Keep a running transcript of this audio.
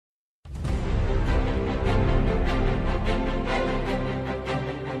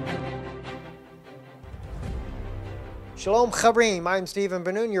Shalom Chabrim, I'm Stephen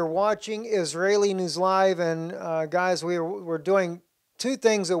Ben-Nun. You're watching Israeli News Live, and guys, we're doing two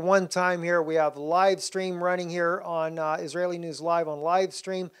things at one time here. We have live stream running here on Israeli News Live on live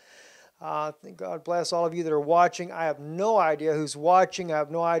stream. God bless all of you that are watching. I have no idea who's watching. I have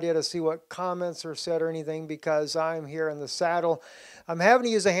no idea to see what comments are said or anything because I'm here in the saddle. I'm having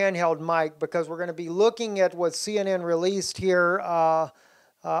to use a handheld mic because we're going to be looking at what CNN released here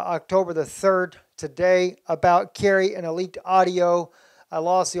October the 3rd today about Kerry and a leaked audio. I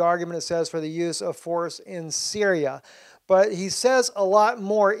lost the argument, it says, for the use of force in Syria. But he says a lot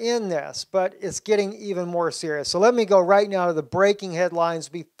more in this, but it's getting even more serious. So let me go right now to the breaking headlines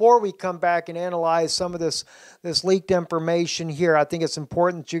before we come back and analyze some of this leaked information here. I think it's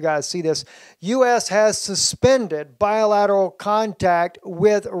important that you guys see this. U.S. has suspended bilateral contact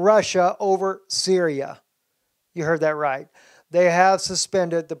with Russia over Syria. You heard that right. They have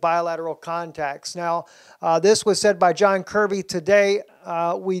suspended the bilateral contacts. Now, this was said by John Kirby today.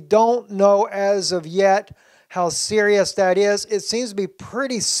 We don't know as of yet how serious that is. It seems to be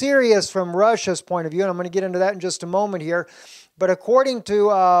pretty serious from Russia's point of view, and I'm going to get into that in just a moment here. But according to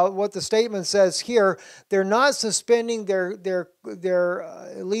what the statement says here, they're not suspending. At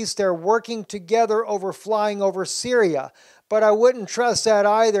least they're working together over flying over Syria. But I wouldn't trust that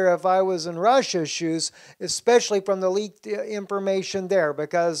either if I was in Russia's shoes, especially from the leaked information there,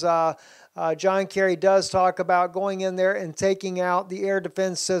 because John Kerry does talk about going in there and taking out the air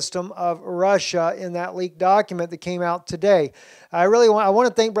defense system of Russia in that leaked document that came out today. I want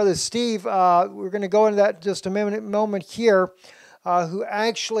to thank Brother Steve. We're going to go into that in just a moment here, who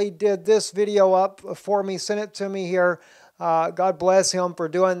actually did this video up for me, sent it to me here. God bless him for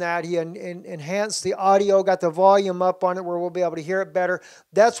doing that. He enhanced the audio, got the volume up on it where we'll be able to hear it better.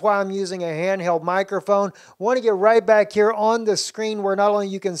 That's why I'm using a handheld microphone. I want to get right back here on the screen where not only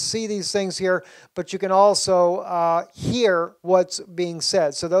you can see these things here, but you can also hear what's being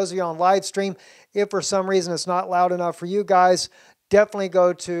said. So those of you on live stream, if for some reason it's not loud enough for you guys, definitely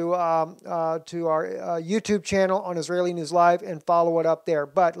go to our YouTube channel on Israeli News Live and follow it up there.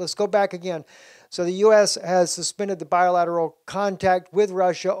 But let's go back again. So the U.S. has suspended the bilateral contact with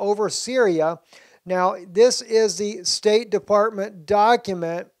Russia over Syria. Now, this is the State Department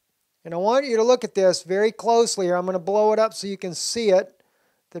document, and I want you to look at this very closely here. I'm going to blow it up so you can see it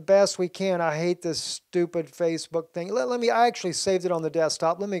the best we can. I hate this stupid Facebook thing. I actually saved it on the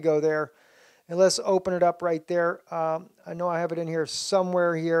desktop. Let me go there, and let's open it up right there. I know I have it in here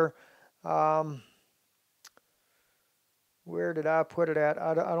somewhere here. Where did I put it at?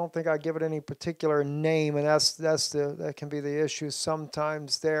 I don't think I give it any particular name, and that can be the issue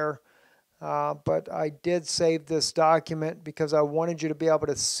sometimes there. But I did save this document because I wanted you to be able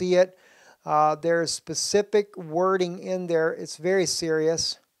to see it. There's specific wording in there. It's very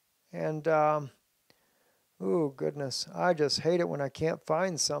serious, and oh goodness, I just hate it when I can't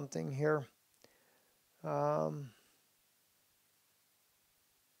find something here.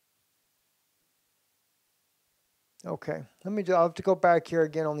 Okay, I'll have to go back here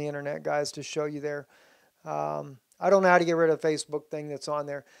again on the internet, guys, to show you there. I don't know how to get rid of the Facebook thing that's on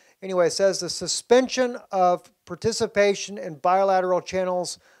there. Anyway, it says the suspension of participation in bilateral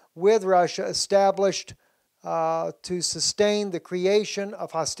channels with Russia established to sustain the creation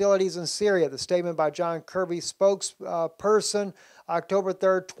of hostilities in Syria. The statement by John Kirby, spokesperson, October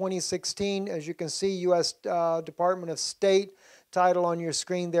 3rd, 2016. As you can see, U.S. Department of State title on your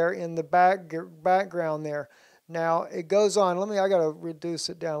screen there in the background there. Now, it goes on. I got to reduce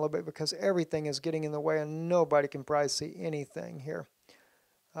it down a little bit because everything is getting in the way and nobody can probably see anything here.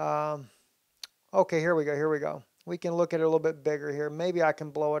 Okay, here we go. We can look at it a little bit bigger here. Maybe I can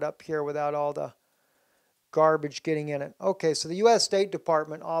blow it up here without all the garbage getting in it. Okay, so the U.S. State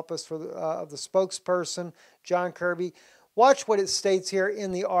Department Office of the spokesperson, John Kirby. Watch what it states here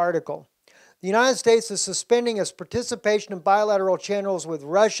in the article. The United States is suspending its participation in bilateral channels with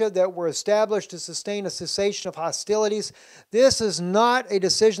Russia that were established to sustain a cessation of hostilities. This is not a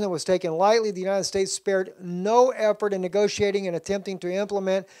decision that was taken lightly. The United States spared no effort in negotiating and attempting to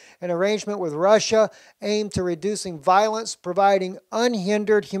implement an arrangement with Russia aimed to reducing violence, providing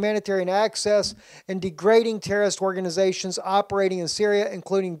unhindered humanitarian access, and degrading terrorist organizations operating in Syria,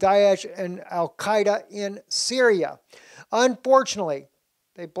 including Daesh and al-Qaeda in Syria. Unfortunately,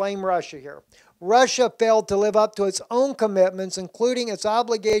 they blame Russia here. Russia failed to live up to its own commitments, including its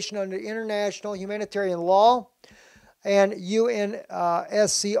obligation under international humanitarian law, and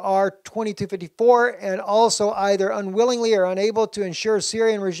UNSCR 2254, and also either unwillingly or unable to ensure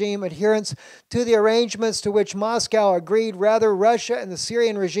Syrian regime adherence to the arrangements to which Moscow agreed. Rather, Russia and the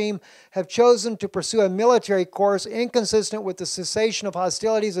Syrian regime have chosen to pursue a military course inconsistent with the cessation of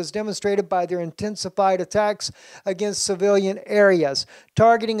hostilities as demonstrated by their intensified attacks against civilian areas,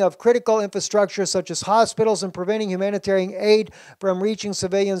 targeting of critical infrastructure such as hospitals, and preventing humanitarian aid from reaching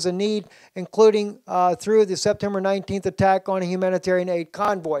civilians in need, including through the September 19th attack on a humanitarian aid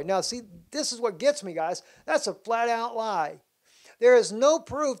convoy. Now, see, this is what gets me, guys. That's a flat-out lie. There is no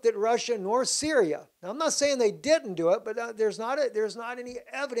proof that Russia nor Syria, now I'm not saying they didn't do it, but there's not any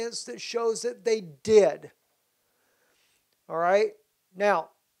evidence that shows that they did. All right? Now,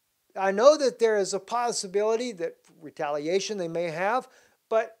 I know that there is a possibility that retaliation they may have,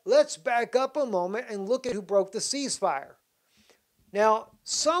 but let's back up a moment and look at who broke the ceasefire. Now,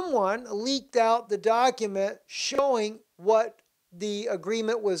 someone leaked out the document showing what the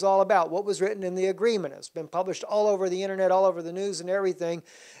agreement was all about, what was written in the agreement. It's been published all over the internet, all over the news and everything.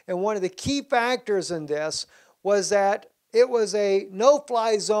 And one of the key factors in this was that it was a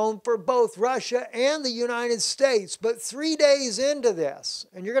no-fly zone for both Russia and the United States. But 3 days into this,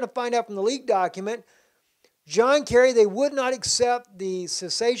 and you're going to find out from the leaked document, John Kerry, they would not accept the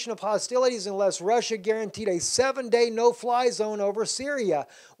cessation of hostilities unless Russia guaranteed a 7-day no-fly zone over Syria.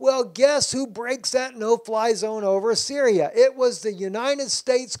 Well, guess who breaks that no-fly zone over Syria? It was the United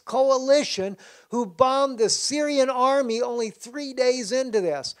States coalition who bombed the Syrian army only 3 days into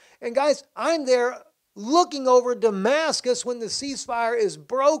this. And guys, I'm there looking over Damascus when the ceasefire is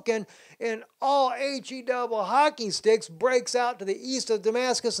broken and all HE-double hockey sticks breaks out to the east of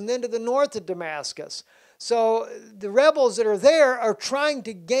Damascus and then to the north of Damascus. So the rebels that are there are trying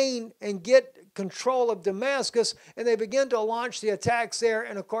to gain and get control of Damascus, and they begin to launch the attacks there.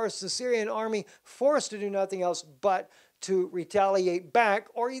 And of course, the Syrian army forced to do nothing else but to retaliate back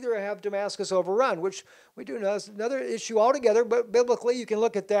or either have Damascus overrun, which we do know is another issue altogether. But biblically, you can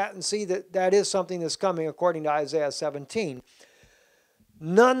look at that and see that that is something that's coming according to Isaiah 17.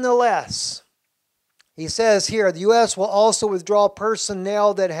 Nonetheless, he says here, the U.S. will also withdraw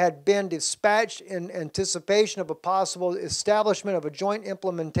personnel that had been dispatched in anticipation of a possible establishment of a joint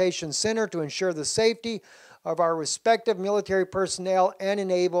implementation center to ensure the safety of our respective military personnel and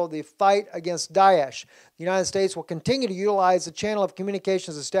enable the fight against Daesh. The United States will continue to utilize the channel of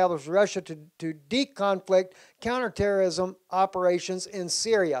communications established with Russia to deconflict counterterrorism operations in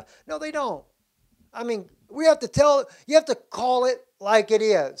Syria. No, they don't. I mean, you have to call it like it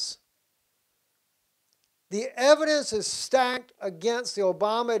is. The evidence is stacked against the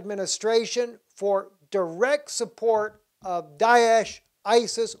Obama administration for direct support of Daesh,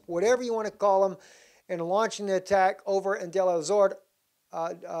 ISIS, whatever you want to call them, in launching the attack over in Deir el-Zor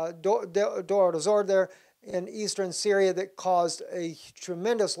there in eastern Syria that caused a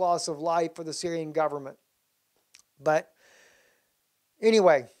tremendous loss of life for the Syrian government. But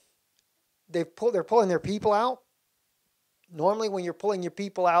anyway, they're pulling their people out. Normally when you're pulling your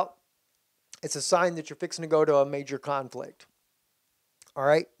people out, it's a sign that you're fixing to go to a major conflict. All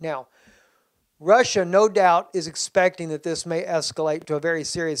right? Now, Russia, no doubt, is expecting that this may escalate to a very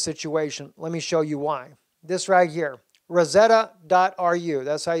serious situation. Let me show you why. This right here, Rosetta.ru.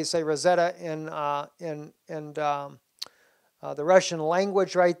 That's how you say Rosetta in the Russian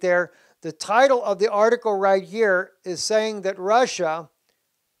language right there. The title of the article right here is saying that Russia,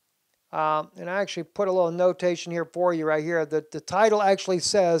 and I actually put a little notation here for you right here, that the title actually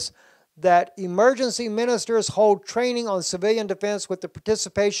says that emergency ministers hold training on civilian defense with the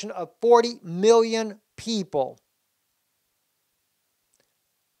participation of 40 million people.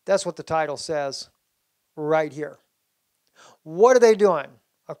 That's what the title says right here. What are they doing?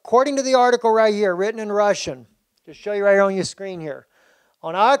 According to the article right here, written in Russian, just show you right here on your screen here.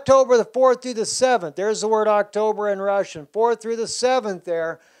 On October the 4th through the 7th, there's the word October in Russian, 4th through the 7th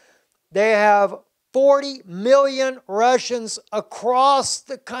there, they have 40 million Russians across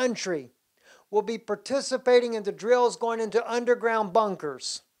the country will be participating in the drills going into underground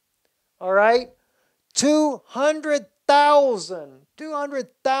bunkers. All right?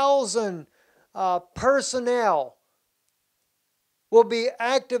 200,000 personnel will be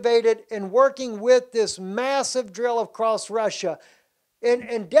activated in working with this massive drill across Russia.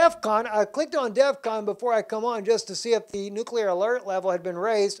 In DEFCON, I clicked on DEFCON before I come on just to see if the nuclear alert level had been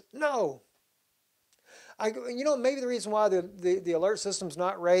raised. No. Maybe the reason why the alert system's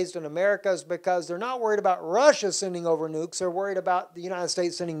not raised in America is because they're not worried about Russia sending over nukes. They're worried about the United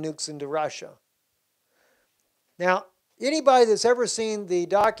States sending nukes into Russia. Now, anybody that's ever seen the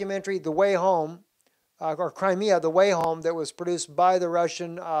documentary The Way Home, or Crimea, The Way Home, that was produced by the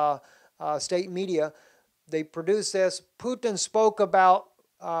Russian state media, They produced this. Putin spoke about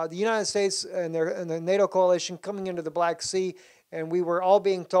the United States and the NATO coalition coming into the Black Sea, and we were all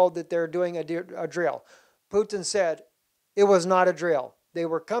being told that they're doing a drill. Putin said it was not a drill. They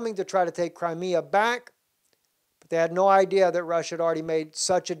were coming to try to take Crimea back, but they had no idea that Russia had already made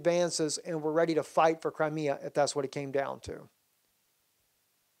such advances and were ready to fight for Crimea if that's what it came down to.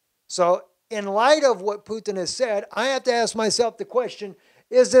 So in light of what Putin has said, I have to ask myself the question,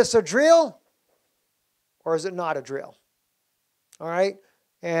 is this a drill or is it not a drill? All right?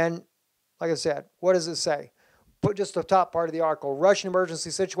 And like I said, what does it say? Put just the top part of the article. Russian Emergency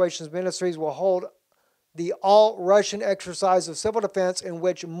Situations Ministries will hold the all-Russian exercise of civil defense in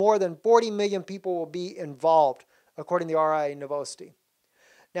which more than 40 million people will be involved, according to the RIA Novosti.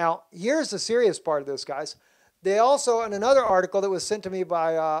 Now, here's the serious part of this, guys. They also, in another article that was sent to me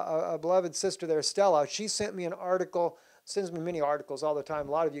by a beloved sister there, Stella, she sent me an article, sends me many articles all the time.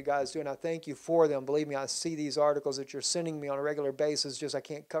 A lot of you guys do, and I thank you for them. Believe me, I see these articles that you're sending me on a regular basis. Just I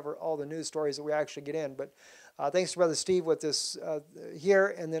can't cover all the news stories that we actually get in. But thanks to Brother Steve with this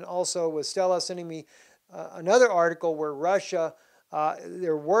here, and then also with Stella sending me another article where Russia,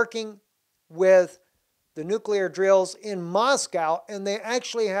 they're working with the nuclear drills in Moscow, and they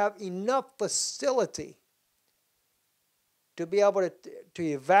actually have enough facility to be able to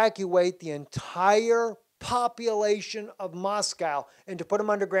evacuate the entire population of Moscow and to put them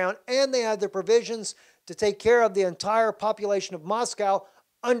underground, and they have the provisions to take care of the entire population of Moscow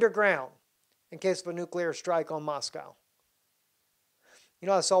underground in case of a nuclear strike on Moscow. You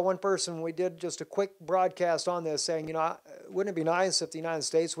know, I saw one person, we did just a quick broadcast on this saying, you know, wouldn't it be nice if the United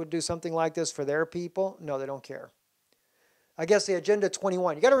States would do something like this for their people? No, they don't care. I guess the Agenda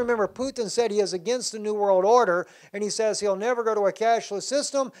 21. You got to remember, Putin said he is against the New World Order, and he says he'll never go to a cashless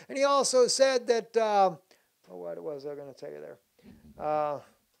system, and he also said that, what was I going to tell you there?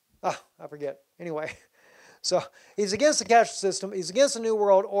 I forget. Anyway, so he's against the cashless system, he's against the New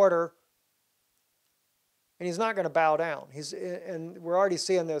World Order, and he's not going to bow down. And we're already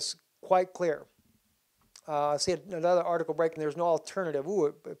seeing this quite clear. I see another article breaking. There's no alternative. Ooh,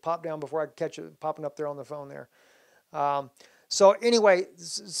 it popped down before I could catch it popping up there on the phone there. So anyway,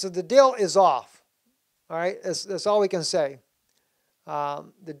 so the deal is off. All right, that's all we can say.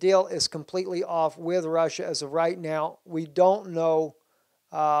 The deal is completely off with Russia as of right now. We don't know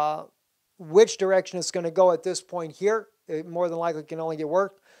which direction it's going to go at this point here. It more than likely can only get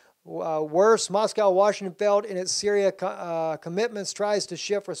worse. Moscow, Washington failed in its Syria commitments, tries to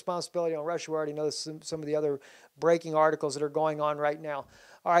shift responsibility on Russia. We already know some of the other breaking articles that are going on right now.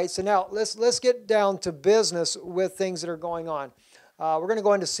 All right, so now let's get down to business with things that are going on. We're going to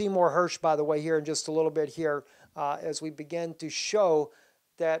go into Seymour Hersh, by the way, here in just a little bit here as we begin to show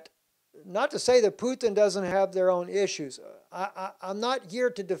that, not to say that Putin doesn't have their own issues. I'm not here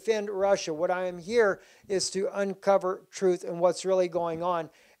to defend Russia. What I am here is to uncover truth and what's really going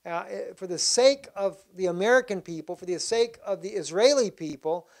on. For the sake of the American people, for the sake of the Israeli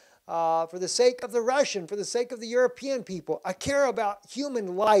people, for the sake of the Russian, for the sake of the European people, I care about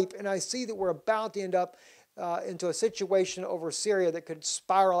human life, and I see that we're about to end up into a situation over Syria that could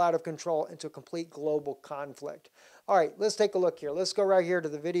spiral out of control into a complete global conflict. All right, let's take a look here. Let's go right here to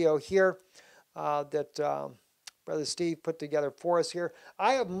the video here that Brother Steve put together for us here.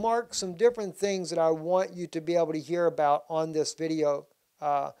 I have marked some different things that I want you to be able to hear about on this video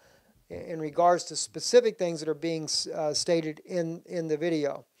in regards to specific things that are being stated in the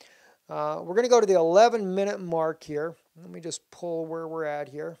video. We're going to go to the 11-minute mark here. Let me just pull where we're at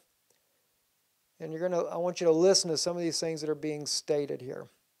here. And I want you to listen to some of these things that are being stated here.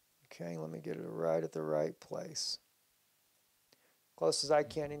 Okay, let me get it right at the right place. Close as I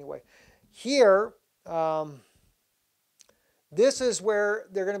can anyway. Here, this is where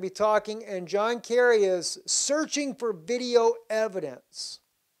they're going to be talking, and John Kerry is searching for video evidence.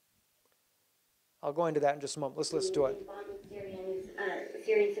 I'll go into that in just a moment. Let's listen to it.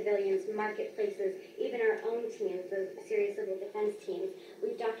 Syrian civilians, marketplaces, even our own teams, the Syrian civil defense teams.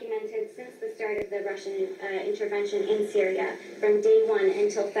 We've documented since the start of the Russian intervention in Syria, from day one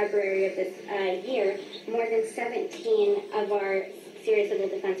until February of this year, more than 17 of our Syrian civil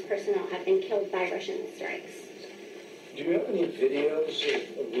defense personnel have been killed by Russian strikes. Do you have any videos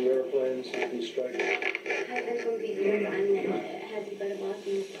of the airplanes that we struck? هذا videos عن هذه الضربات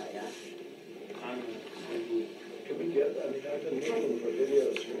المسيرة. Can we get, I mean, I've been looking for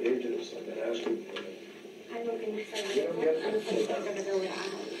videos for ages. I've been asking for it. هل ممكن نحصل أنا سأقدر أدور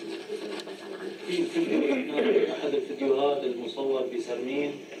عنها. في أحد الفيديوهات المصور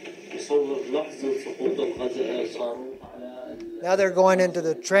بسرمين يصور لحظة سقوط الصاروخ على Now they're going into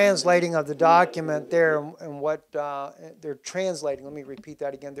the translating of the document there and what they're translating. Let me repeat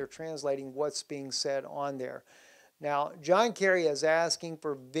that again. They're translating what's being said on there. Now, John Kerry is asking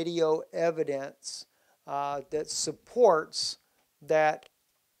for video evidence that supports that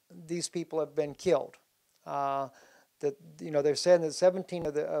these people have been killed. That they're saying that 17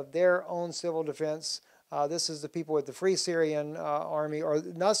 of their own civil defense. This is the people with the Free Syrian Army, or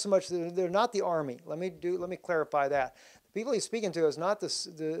not so much. They're not the army. Let me clarify that. The people he's speaking to is not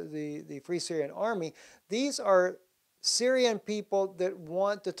the Free Syrian Army. These are Syrian people that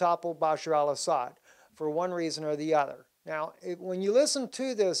want to topple Bashar al-Assad for one reason or the other. Now, when you listen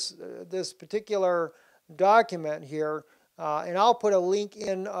to this particular document here, and I'll put a link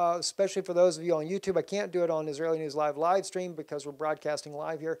in, especially for those of you on YouTube. I can't do it on Israeli News Live live stream because we're broadcasting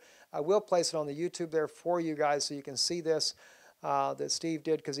live here. I will place it on the YouTube there for you guys so you can see this that Steve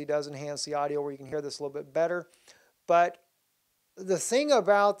did, because he does enhance the audio where you can hear this a little bit better. But the thing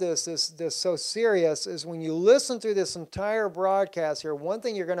about this so serious is when you listen through this entire broadcast here, one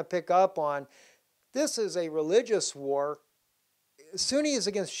thing you're going to pick up on, this is a religious war. Sunnis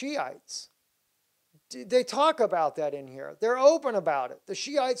against Shiites. They talk about that in here. They're open about it. The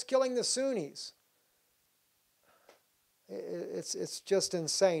Shiites killing the Sunnis. It's just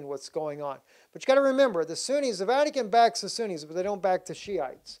insane what's going on. But you got to remember, the Sunnis, the Vatican backs the Sunnis, but they don't back the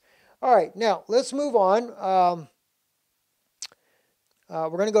Shiites. All right, now let's move on. We're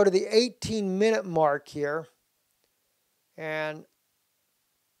going to go to the 18-minute mark here. And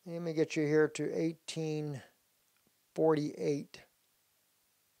let me get you here to 1848.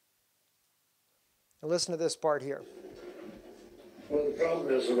 Now listen to this part here. Well, the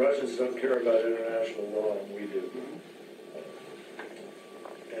problem is the Russians don't care about international law, and we do.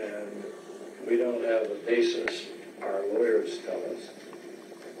 And we don't have a basis, our lawyers tell us,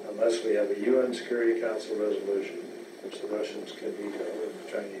 unless we have a UN Security Council resolution, which the Russians can veto, and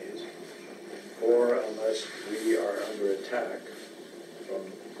the Chinese, or unless we are under attack from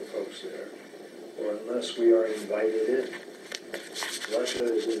the folks there, or unless we are invited in. Russia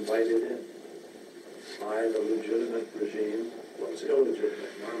is invited in by the legitimate regime. Well, it's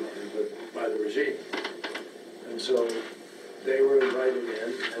illegitimate normally, but by the regime. And so they were invited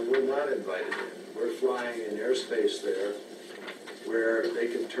in, and we're not invited in. We're flying in airspace there where they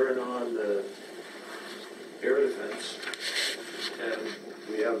can turn on the air defense, and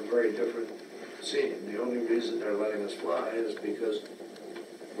we have a very different scene. The only reason they're letting us fly is because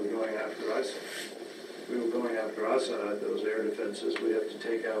we're going after Assad. If we were going after Assad, those air defenses, we'd have to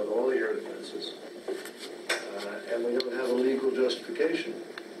take out all the air defenses. And we don't have a legal justification,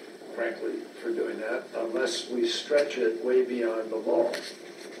 frankly, for doing that, unless we stretch it way beyond the law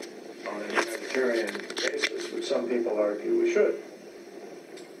on a humanitarian basis, which some people argue we should,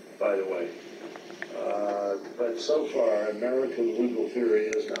 by the way. But so far, American legal theory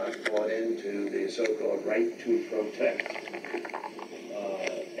has not bought into the so-called right to protect.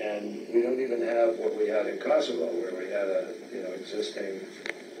 And we don't even have what we had in Kosovo, where we had a existing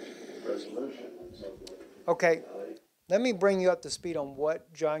resolution and so forth. Okay, let me bring you up to speed on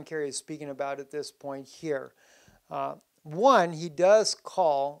what John Kerry is speaking about at this point here. One, he does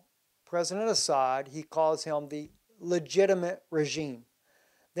call President Assad, he calls him the legitimate regime.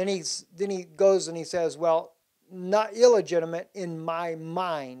 Then he goes and he says, well, not illegitimate in my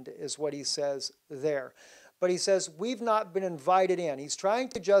mind is what he says there. But he says, we've not been invited in. He's trying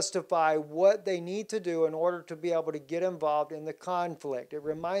to justify what they need to do in order to be able to get involved in the conflict. It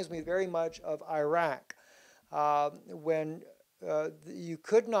reminds me very much of Iraq. When you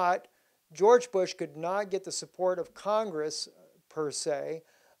could not, George Bush could not get the support of Congress per se,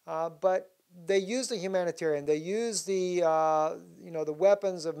 but they used the humanitarian. They used the the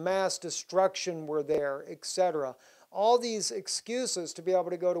weapons of mass destruction were there, etc. All these excuses to be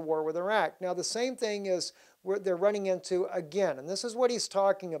able to go to war with Iraq. Now the same thing is they're running into again, and this is what he's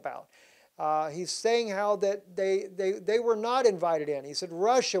talking about. He's saying how that they were not invited in. He said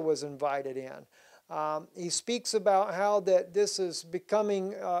Russia was invited in. He speaks about how that this is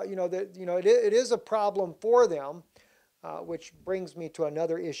becoming, it is a problem for them, which brings me to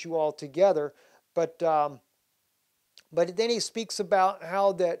another issue altogether. But then he speaks about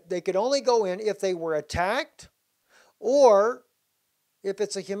how that they could only go in if they were attacked or if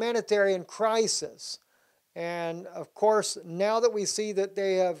it's a humanitarian crisis. And of course, now that we see that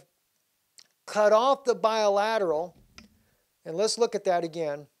they have cut off the bilateral, and let's look at that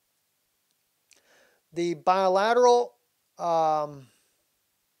again. The bilateral, okay,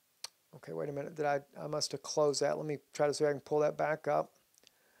 wait a minute, I must have closed that. Let me try to see if I can pull that back up.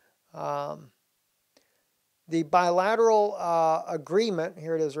 The bilateral agreement,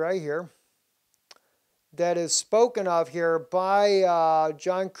 here it is right here, that is spoken of here by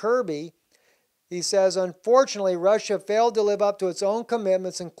John Kirby. He says, unfortunately, Russia failed to live up to its own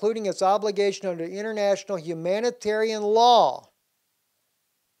commitments, including its obligation under international humanitarian law.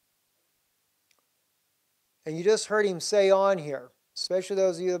 And you just heard him say on here, especially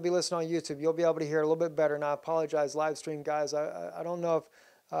those of you that will be listening on YouTube, you'll be able to hear a little bit better. And I apologize, live stream guys. I don't know if,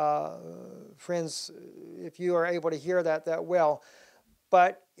 friends, if you are able to hear that well.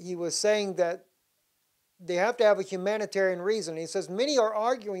 But he was saying that they have to have a humanitarian reason. He says many are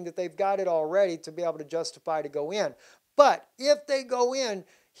arguing that they've got it already to be able to justify to go in. But if they go in,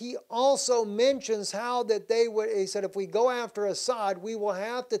 he also mentions how that they would, he said, if we go after Assad, we will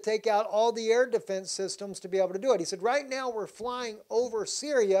have to take out all the air defense systems to be able to do it. He said, right now we're flying over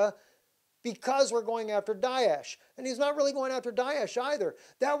Syria because we're going after Daesh. And he's not really going after Daesh either.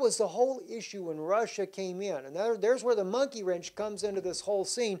 That was the whole issue when Russia came in. And there's where the monkey wrench comes into this whole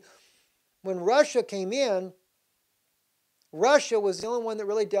scene. When Russia came in, Russia was the only one that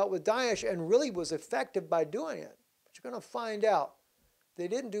really dealt with Daesh and really was effective by doing it. But you're going to find out they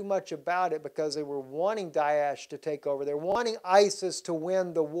didn't do much about it because they were wanting Daesh to take over. They're wanting ISIS to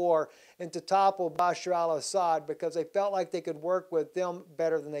win the war and to topple Bashar al-Assad because they felt like they could work with them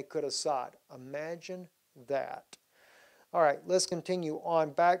better than they could Assad. Imagine that. All right, let's continue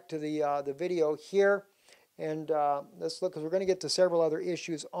on back to the video here. And let's look, because we're going to get to several other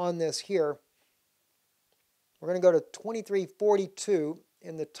issues on this here. We're going to go to 2342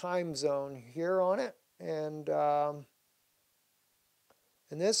 in the time zone here on it. And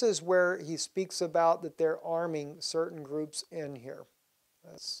this is where he speaks about that they're arming certain groups in here.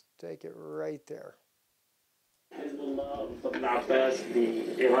 Let's take it right there. Hezbollah, al-Assad,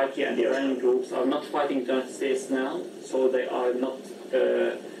 the Iraqi and the Iranian groups are not fighting the United States now, so they are not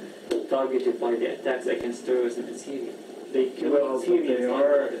targeted by the attacks against terrorism in Syria. They kill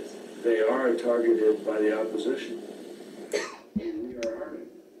Syrians. They are targeted by the opposition. We are arming.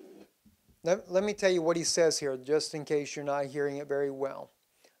 Let me tell you what he says here, just in case you're not hearing it very well,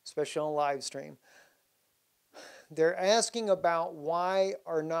 especially on live stream. They're asking about why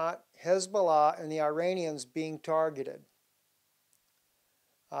are not Hezbollah and the Iranians being targeted.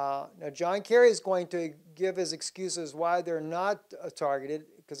 Now, John Kerry is going to give his excuses why they're not targeted,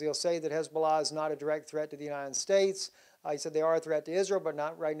 because he'll say that Hezbollah is not a direct threat to the United States. He said they are a threat to Israel, but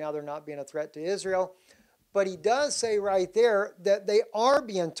not right now they're not being a threat to Israel. But he does say right there that they are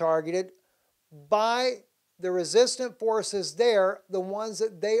being targeted by the resistant forces there, the ones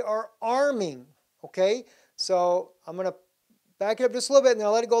that they are arming. Okay? So I'm going to back it up just a little bit and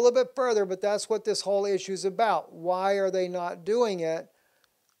I'll let it go a little bit further, but that's what this whole issue is about. Why are they not doing it?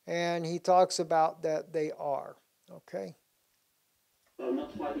 And he talks about that they are. Okay? Are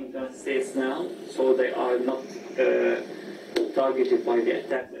not fighting the United States now, so they are not targeted by the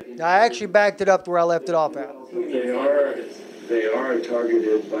attack. Now, I actually backed it up to where I left it off at. They are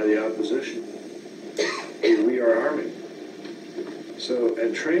targeted by the opposition. We are arming. So,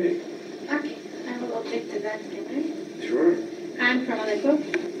 and training. Okay, I will object to that, can I? Sure. I'm from Aleppo,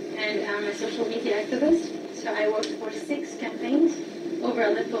 and I'm a social media activist. So I worked for 6 campaigns over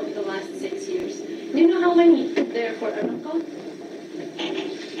Aleppo in the last 6 years. Do you know how many there for Aleppo?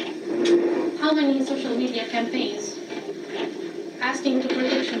 How many social media campaigns asking for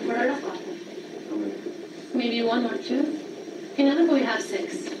protection for Aleppo? Maybe 1 or 2. In Aleppo we have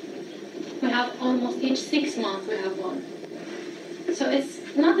 6. We have almost each 6 months we have 1. So it's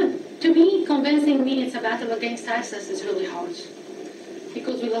not to me, convincing me it's a battle against ISIS is really hard.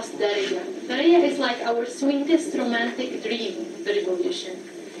 Because we lost Daria. Daria is like our sweetest romantic dream, the revolution.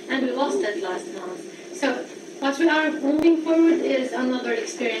 And we lost that last month. So what we are moving forward is another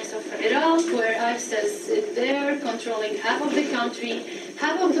experience of Iraq, where ISIS is there controlling half of the country.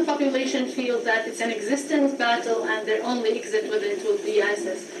 Half of the population feels that it's an existence battle and their only exit with it will be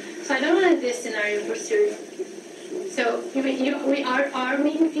ISIS. So I don't want this scenario for Syria. So we are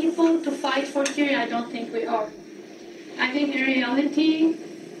arming people to fight for Syria? I don't think we are. I think in reality,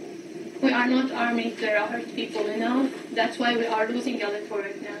 we are not arming terrorist people enough. That's why we are losing Aleppo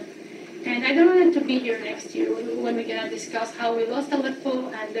right now. And I don't want to be here next year when we're going to discuss how we lost Aleppo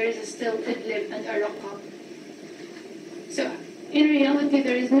and there is still Idlib and Raqqa. So in reality,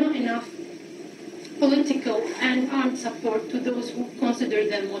 there is not enough political and armed support to those who consider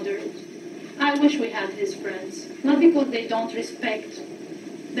them moderate. I wish we had his friends, not because they don't respect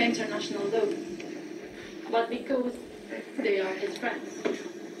the international law, but because they are his friends.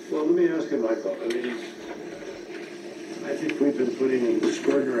 Well, let me ask you, Michael. I mean, I think we've been putting an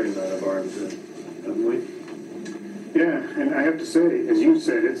extraordinary amount of arms in, haven't we? Yeah, and I have to say, as you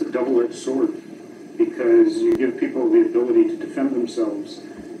said, it's a double-edged sword, because you give people the ability to defend themselves,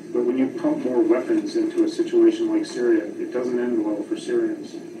 But when you pump more weapons into a situation like Syria, it doesn't end well for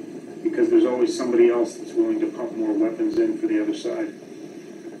Syrians, because there's always somebody else that's willing to pump more weapons in for the other side.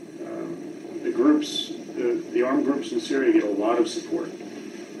 The groups, the armed groups in Syria get a lot of support,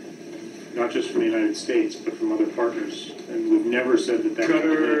 not just from the United States, but from other partners. And we've never said that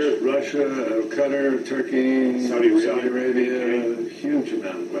Qatar, Russia, Qatar, Turkey, Saudi Arabia, huge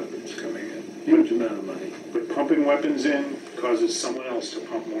amount of weapons coming in, huge amount of money. But pumping weapons in causes someone else to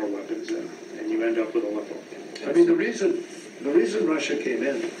pump more weapons in, and you end up with Aleppo. I mean, the reason Russia came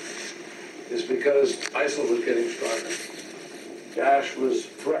in is because ISIL was getting stronger. Daesh was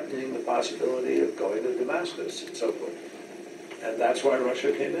threatening the possibility of going to Damascus and so forth. And that's why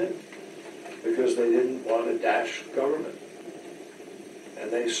Russia came in, because they didn't want a Daesh government.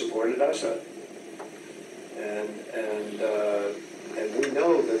 And they supported Assad. And we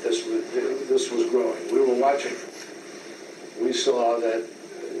know that this was growing. We were watching. We saw that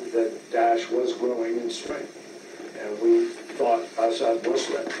Daesh was growing in strength. And we thought Assad was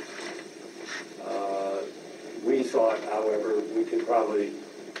threatened. We thought, however, we could probably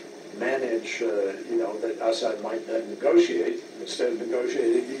manage, that Assad might then negotiate. Instead of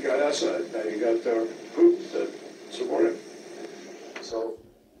negotiating, you got Assad. Now you got Putin to support him. So,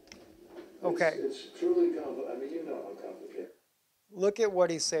 Okay. it's truly complicated. I mean, you know how complicated. Look at what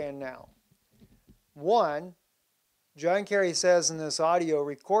he's saying now. One, John Kerry says in this audio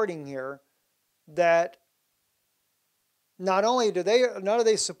recording here that not only do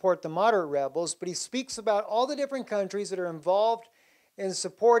they support the moderate rebels, but he speaks about all the different countries that are involved in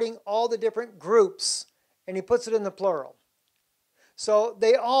supporting all the different groups, and he puts it in the plural. So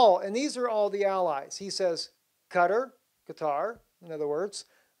they all, and these are all the allies. He says Qatar, in other words,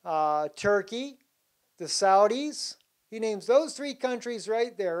 Turkey, the Saudis. He names those three countries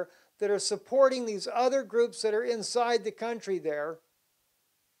right there that are supporting these other groups that are inside the country there,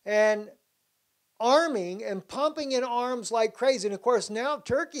 and arming and pumping in arms like crazy. And of course, now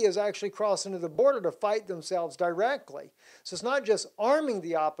Turkey has actually crossed into the border to fight themselves directly. So it's not just arming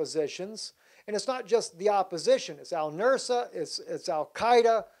the oppositions, and it's not just the opposition. It's al-Nusra, it's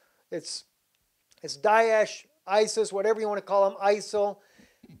al-Qaeda, it's Daesh, ISIS, whatever you want to call them, ISIL.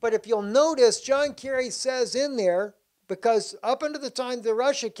 But if you'll notice, John Kerry says in there, because up until the time that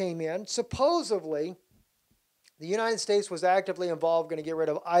Russia came in, supposedly the United States was actively involved, going to get rid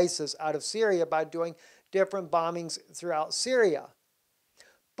of ISIS out of Syria by doing different bombings throughout Syria.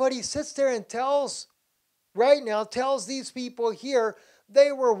 But he sits there and tells these people here,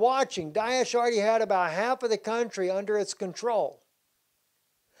 they were watching. Daesh already had about half of the country under its control.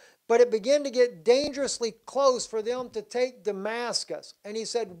 But it began to get dangerously close for them to take Damascus. And he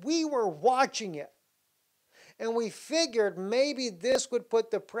said, we were watching it. And we figured maybe this would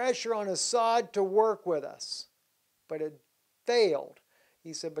put the pressure on Assad to work with us. But it failed.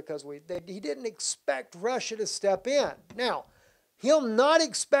 He said because he didn't expect Russia to step in. Now, him not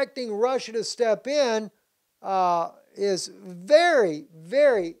expecting Russia to step in is very,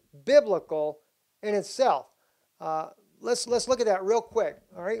 very biblical in itself. Let's look at that real quick.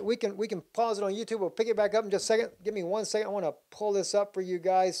 All right, we can pause it on YouTube. We'll pick it back up in just a second. Give me 1 second. I want to pull this up for you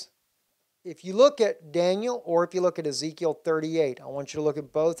guys. If you look at Daniel or if you look at Ezekiel 38, I want you to look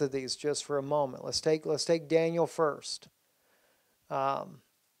at both of these just for a moment. Let's take Daniel first.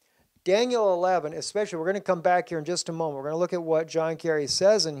 Daniel 11, especially, we're going to come back here in just a moment. We're going to look at what John Kerry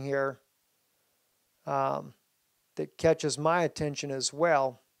says in here that catches my attention as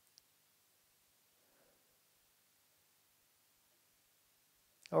well.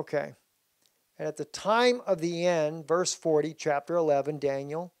 Okay. And at the time of the end, verse 40, chapter 11,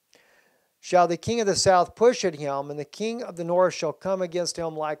 Daniel, shall the king of the south push at him, and the king of the north shall come against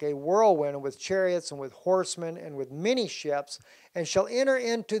him like a whirlwind, and with chariots, and with horsemen, and with many ships, and shall enter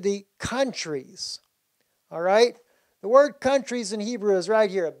into the countries. All right? The word countries in Hebrew is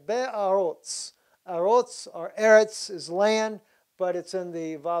right here, be'arotz. Arotz or eretz is land, but it's in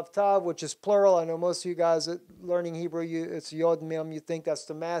the vav tav, which is plural. I know most of you guys learning Hebrew, it's yod mem. You think that's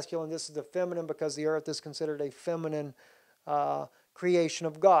the masculine. This is the feminine because the earth is considered a feminine creation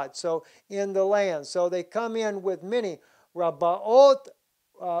of God. So in the land. So they come in with many. Rabaot,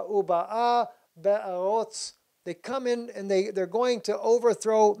 Uba'a, Be'arotz. They come in and they're going to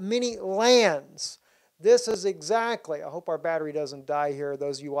overthrow many lands. This is exactly, I hope our battery doesn't die here,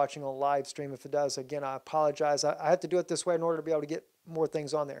 those of you watching on live stream. If it does, again, I apologize. I have to do it this way in order to be able to get more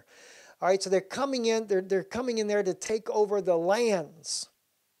things on there. All right, so they're coming in, they're coming in there to take over the lands.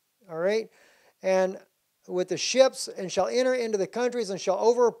 All right, and with the ships, and shall enter into the countries, and shall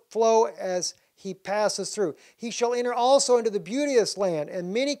overflow as he passes through. He shall enter also into the beauteous land,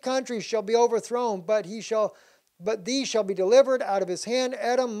 and many countries shall be overthrown, but he shall but these shall be delivered out of his hand,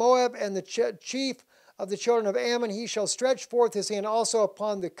 Edom, Moab, and the chief of the children of Ammon. He shall stretch forth his hand also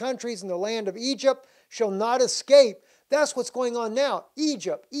upon the countries, and the land of Egypt shall not escape. That's what's going on now.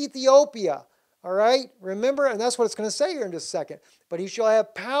 Egypt, Ethiopia. All right? Remember? And that's what it's going to say here in just a second. But he shall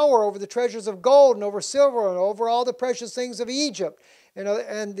have power over the treasures of gold and over silver and over all the precious things of Egypt.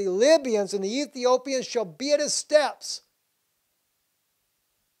 And the Libyans and the Ethiopians shall be at his steps.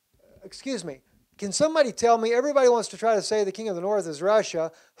 Excuse me. Can somebody tell me, everybody wants to try to say the king of the north is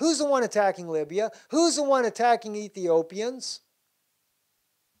Russia. Who's the one attacking Libya? Who's the one attacking Ethiopians?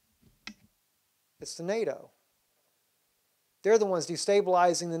 It's the NATO. They're the ones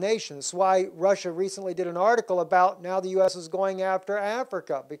destabilizing the nation. That's why Russia recently did an article about now the U.S. is going after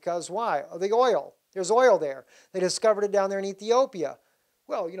Africa. Because why? Oh, the oil. There's oil there. They discovered it down there in Ethiopia.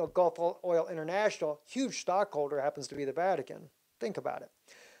 Well, you know, Gulf Oil International, huge stockholder, happens to be the Vatican. Think about it.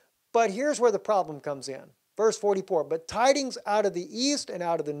 But here's where the problem comes in. Verse 44, but tidings out of the east and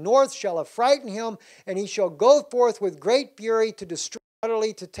out of the north shall affrighten him, and he shall go forth with great fury to destroy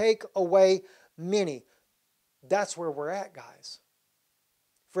utterly, to take away many. That's where we're at, guys.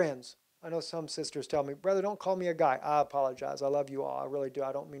 Friends, I know some sisters tell me, brother, don't call me a guy. I apologize. I love you all. I really do.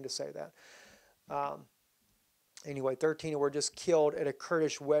 I don't mean to say that. Anyway, 13 were just killed at a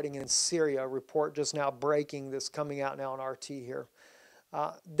Kurdish wedding in Syria. A report just now breaking this, coming out now on RT here.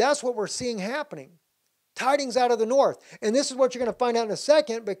 That's what we're seeing happening. Tidings out of the north. And this is what you're going to find out in a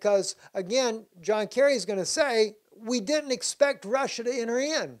second because, again, John Kerry is going to say, we didn't expect Russia to enter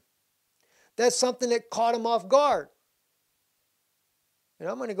in. That's something that caught him off guard. And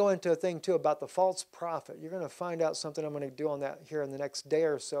I'm going to go into a thing, too, about the false prophet. You're going to find out something I'm going to do on that here in the next day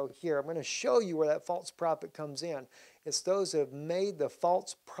or so here. I'm going to show you where that false prophet comes in. It's those who have made the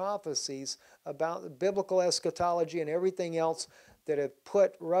false prophecies about the biblical eschatology and everything else that have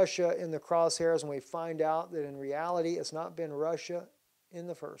put Russia in the crosshairs, and we find out that in reality it's not been Russia in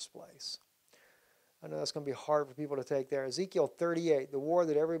the first place. I know that's going to be hard for people to take there. Ezekiel 38, the war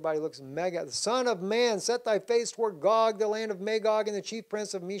that everybody looks mega. The Son of Man, set thy face toward Gog, the land of Magog, and the chief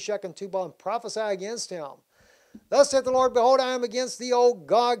prince of Meshech and Tubal, and prophesy against him. Thus saith the Lord, behold, I am against thee, O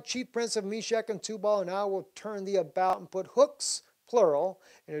Gog, chief prince of Meshech and Tubal, and I will turn thee about and put hooks, plural,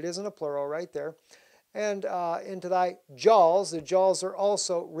 and it isn't a plural right there, and into thy jaws. The jaws are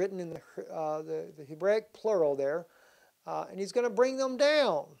also written in the Hebraic plural there. And he's going to bring them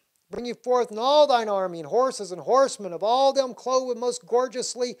down. Bring you forth in all thine army, and horses and horsemen, of all them clothed with most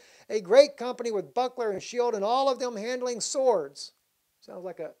gorgeously, a great company with buckler and shield, and all of them handling swords. Sounds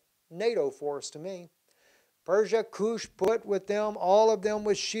like a NATO force to me. Persia, Cush, put with them, all of them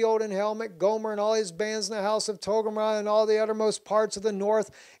with shield and helmet, Gomer and all his bands in the house of Togarmah, and all the uttermost parts of the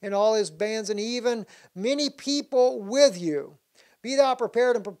north, and all his bands, and even many people with you. Be thou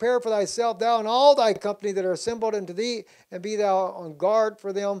prepared and prepare for thyself, thou and all thy company that are assembled unto thee, and be thou on guard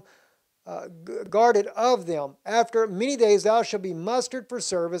for them, guarded of them. After many days thou shalt be mustered for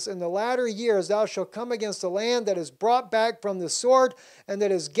service. In the latter years thou shalt come against the land that is brought back from the sword, and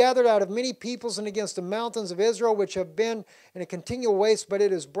that is gathered out of many peoples, and against the mountains of Israel, which have been in a continual waste, but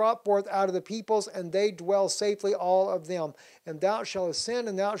it is brought forth out of the peoples, and they dwell safely, all of them. And thou shalt ascend,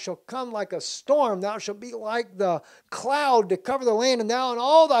 and thou shalt come like a storm. Thou shalt be like the cloud to cover the land, and thou and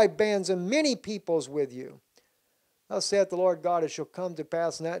all thy bands, and many peoples with you. Thus saith the Lord God, it shall come to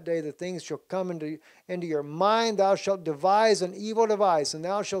pass in that day that things shall come into your mind. Thou shalt devise an evil device, and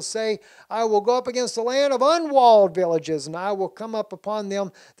thou shalt say, I will go up against the land of unwalled villages, and I will come up upon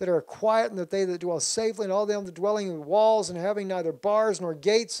them that are quiet, and that they that dwell safely, and all them that dwelling in walls, and having neither bars nor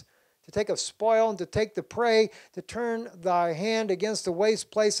gates, to take a spoil, and to take the prey, to turn thy hand against the waste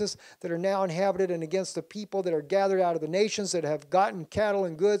places that are now inhabited, and against the people that are gathered out of the nations that have gotten cattle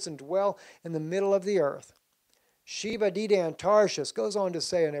and goods, and dwell in the middle of the earth. Sheba, Dedan, Tarshish, goes on to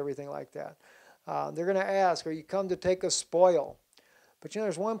say and everything like that. They're going to ask, are you come to take a spoil? But you know,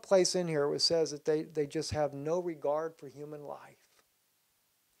 there's one place in here where it says that they just have no regard for human life.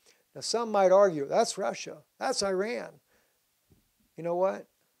 Now, some might argue, that's Russia, that's Iran. You know what?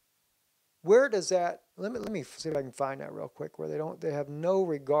 Where does that, let me see if I can find that real quick, where they have no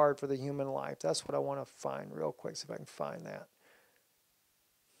regard for the human life. That's what I want to find real quick, see if I can find that.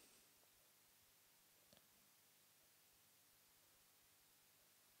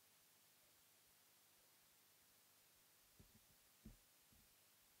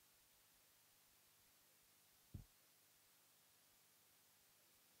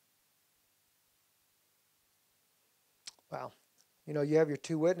 Wow. You know, you have your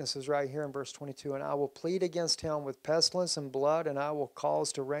two witnesses right here in verse 22. And I will plead against him with pestilence and blood, and I will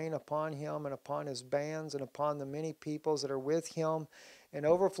cause to rain upon him and upon his bands and upon the many peoples that are with him. an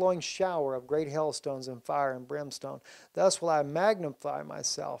overflowing shower of great hailstones and fire and brimstone. Thus will I magnify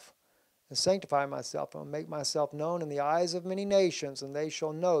myself and sanctify myself, and make myself known in the eyes of many nations, and they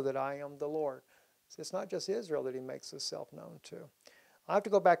shall know that I am the Lord. So it's not just Israel that he makes himself known to. I have to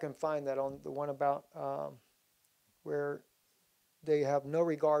go back and find that on the one about where they have no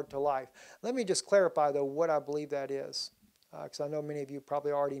regard to life. Let me just clarify, though, what I believe that is, because I know many of you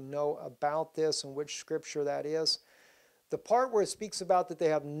probably already know about this and which scripture that is. The part where it speaks about that they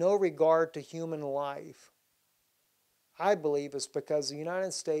have no regard to human life, I believe is because the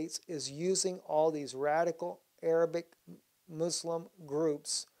United States is using all these radical Arabic Muslim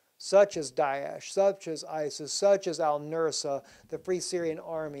groups such as Daesh, such as ISIS, such as al-Nusra, the Free Syrian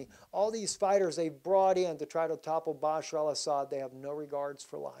Army. All these fighters they've brought in to try to topple Bashar al-Assad, they have no regards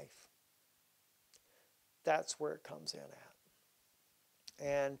for life. That's where it comes in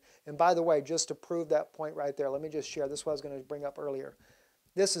at. And by the way, just to prove that point right there, let me just share. This is what I was going to bring up earlier.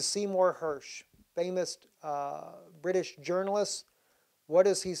 This is Seymour Hersh, famous British journalist. What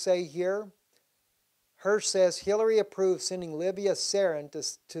does he say here? Hersh says Hillary approved sending Libya sarin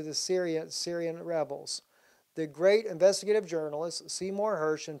to the Syrian rebels. The great investigative journalist Seymour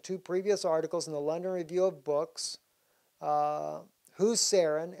Hersh, in 2 previous articles in the London Review of Books, Who's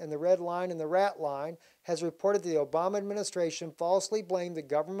Sarin and the Red Line and the Rat Line, has reported that the Obama administration falsely blamed the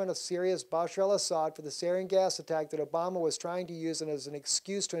government of Syria's Bashar al-Assad for the sarin gas attack that Obama was trying to use as an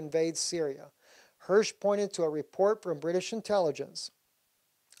excuse to invade Syria. Hersh pointed to a report from British intelligence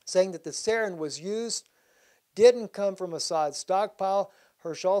saying that the sarin was used didn't come from Assad's stockpile.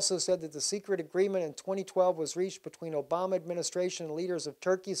 Hersh also said that the secret agreement in 2012 was reached between Obama administration and leaders of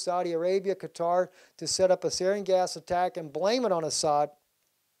Turkey, Saudi Arabia, Qatar to set up a sarin gas attack and blame it on Assad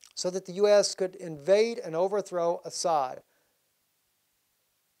so that the U.S. could invade and overthrow Assad.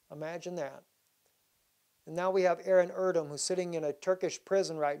 Imagine that. And now we have Aaron Erdem, who's sitting in a Turkish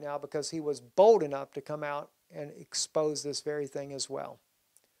prison right now because he was bold enough to come out and expose this very thing as well.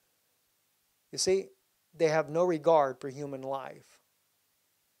 You see, they have no regard for human life.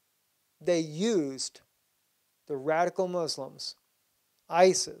 They used the radical Muslims,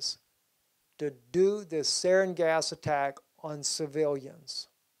 ISIS, to do this sarin gas attack on civilians.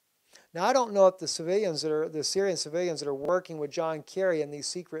 Now, I don't know if the Syrian civilians that are working with John Kerry in these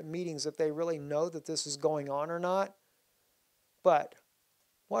secret meetings, if they really know that this is going on or not. But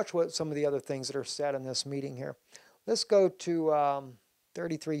watch what some of the other things that are said in this meeting here. Let's go to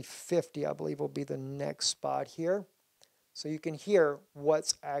 3350, I believe, will be the next spot here, so you can hear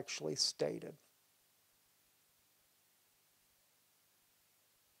what's actually stated.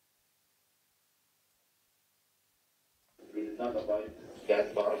 He did not abide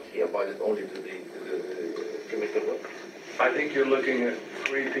that part. He abided only to the chemical work. I think you're looking at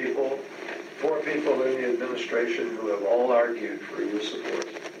 4 people in the administration who have all argued for use of force,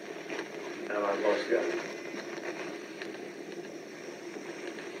 and I've lost the other.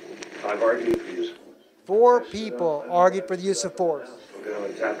 I've argued for use of force. 4 people argued for the use of force. We're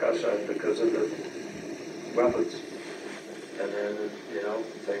going to attack us because of the weapons. And then,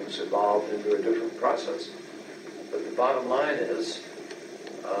 things evolved into a different process. But the bottom line is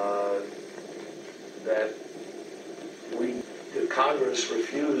that the Congress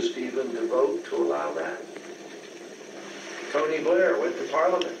refused even to vote to allow that. Tony Blair went to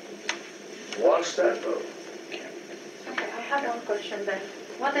Parliament, lost that vote. Okay, I have one question then.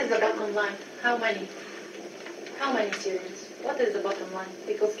 What is the bottom line? How many Syrians? What is the bottom line?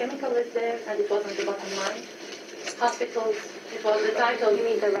 Because chemical is there and it wasn't the bottom line. Hospitals, it was the title. You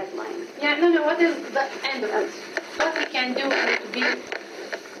mean the red line? Yeah, no, what is the end of it? What we can do to be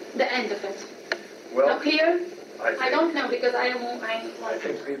the end of it? Well, Not clear? I don't know because I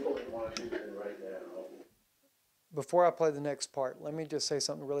think people in Washington right now. Before I play the next part, let me just say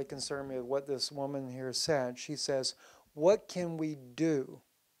something really concerned me with what this woman here said. She says, what can we do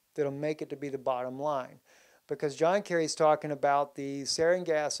that'll make it to be the bottom line? Because John Kerry's talking about the sarin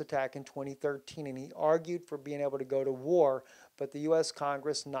gas attack in 2013, and he argued for being able to go to war, but the U.S.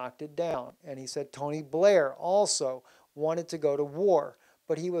 Congress knocked it down. And he said Tony Blair also wanted to go to war,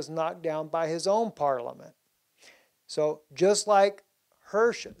 but he was knocked down by his own parliament. So just like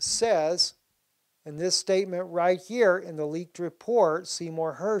Hersh says in this statement right here in the leaked report,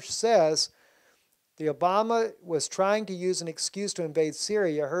 Seymour Hersh says, the Obama was trying to use an excuse to invade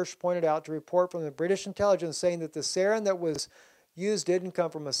Syria. Hersh pointed out to report from the British intelligence saying that the sarin that was used didn't come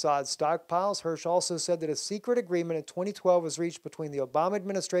from Assad's stockpiles. Hersh also said that a secret agreement in 2012 was reached between the Obama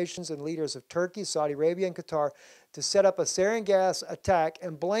administrations and leaders of Turkey, Saudi Arabia, and Qatar to set up a sarin gas attack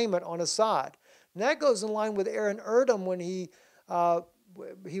and blame it on Assad. And that goes in line with Aaron Erdem when he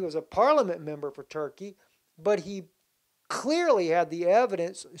was a parliament member for Turkey, but he clearly had the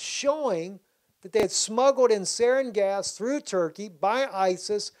evidence showing that they had smuggled in sarin gas through Turkey by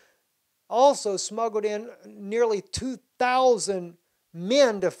ISIS, also smuggled in nearly 2,000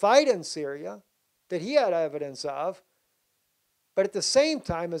 men to fight in Syria that he had evidence of. But at the same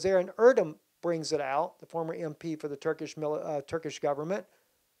time, as Aaron Erdem brings it out, the former MP for the Turkish government,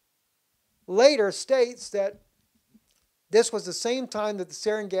 later states that this was the same time that the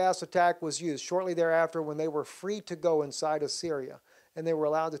sarin gas attack was used, shortly thereafter when they were free to go inside of Syria, and they were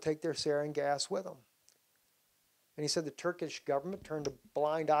allowed to take their sarin gas with them. And he said the Turkish government turned a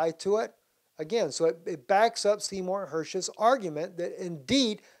blind eye to it. Again, so it backs up Seymour Hersh's argument that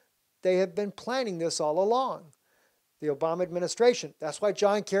indeed they have been planning this all along. The Obama administration, that's why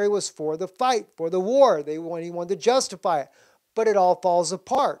John Kerry was for the fight, for the war. He wanted to justify it. But it all falls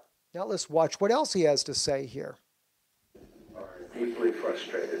apart. Now let's watch what else he has to say here. Deeply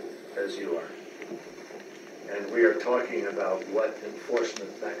frustrated, as you are. And we are talking about what enforcement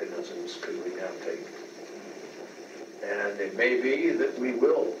mechanisms could we now take. And it may be that we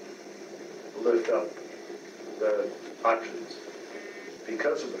will lift up the options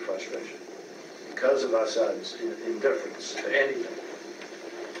because of the frustration, because of Assad's indifference to anything.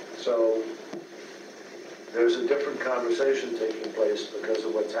 So there's a different conversation taking place because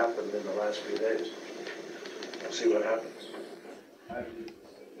of what's happened in the last few days. We'll see what happens.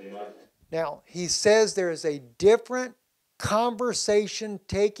 Now, he says there is a different conversation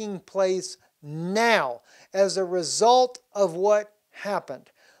taking place now as a result of what happened.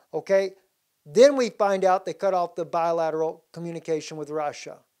 Okay? Then we find out they cut off the bilateral communication with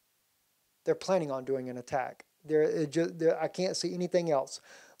Russia. They're planning on doing an attack. I can't see anything else.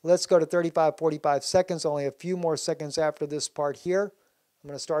 Let's go to 35, 45 seconds, only a few more seconds after this part here. I'm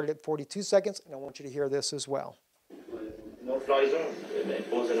going to start it at 42 seconds, and I want you to hear this as well. No-fly zone.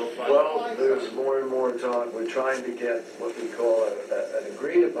 Impose a no-fly zone. Well, there's more and more talk. We're trying to get what we call an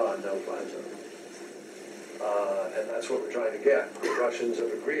agreed-upon no-fly zone. And that's what we're trying to get. The Russians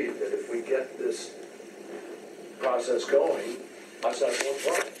have agreed that if we get this process going, Assad won't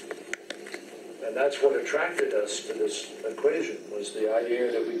fly. And that's what attracted us to this equation, was the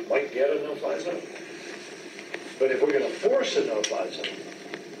idea that we might get a no-fly zone. But if we're going to force a no-fly zone,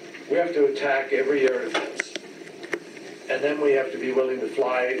 we have to attack every air defense. And then we have to be willing to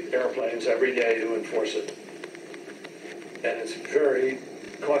fly airplanes every day to enforce it. And it's very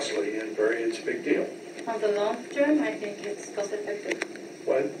costly and it's a big deal. On the long term, I think it's cost effective.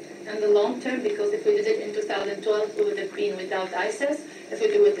 What? In the long term, because if we did it in 2012, we would have been without ISIS. If we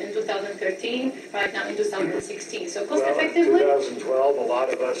do it in 2013, right now in 2016. So cost effectively. In 2012, a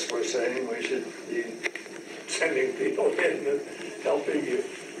lot of us were saying we should be sending people in and helping you.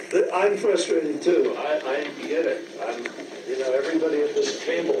 I'm frustrated too. I get it. Everybody at this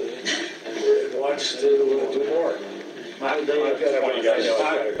table wants to do more.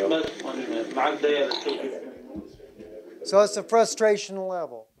 So it's a frustration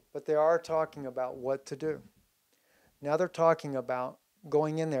level, but they are talking about what to do. Now they're talking about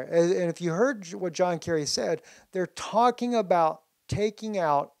going in there. And if you heard what John Kerry said, they're talking about taking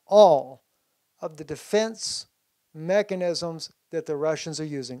out all of the defense mechanisms that the Russians are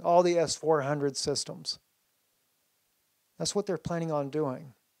using, all the S-400 systems. That's what they're planning on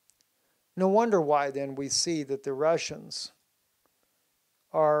doing. No wonder why then we see that the Russians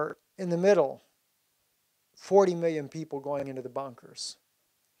are in the middle, 40 million people going into the bunkers.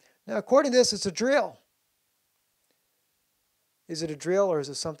 Now, according to this, it's a drill. Is it a drill or is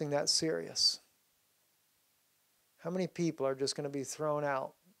it something that serious? How many people are just going to be thrown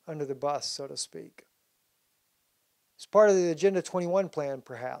out under the bus, so to speak? It's part of the Agenda 21 plan,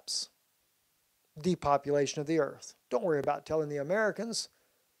 perhaps. Depopulation of the earth. Don't worry about telling the Americans.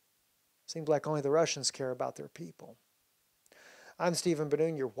 Seems like only the Russians care about their people. I'm Stephen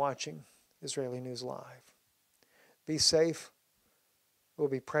Ben-Nun. You're watching Israeli News Live. Be safe. We'll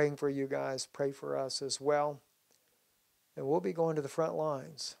be praying for you guys. Pray for us as well. And we'll be going to the front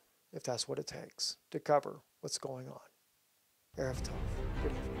lines, if that's what it takes, to cover what's going on. Erev Tov.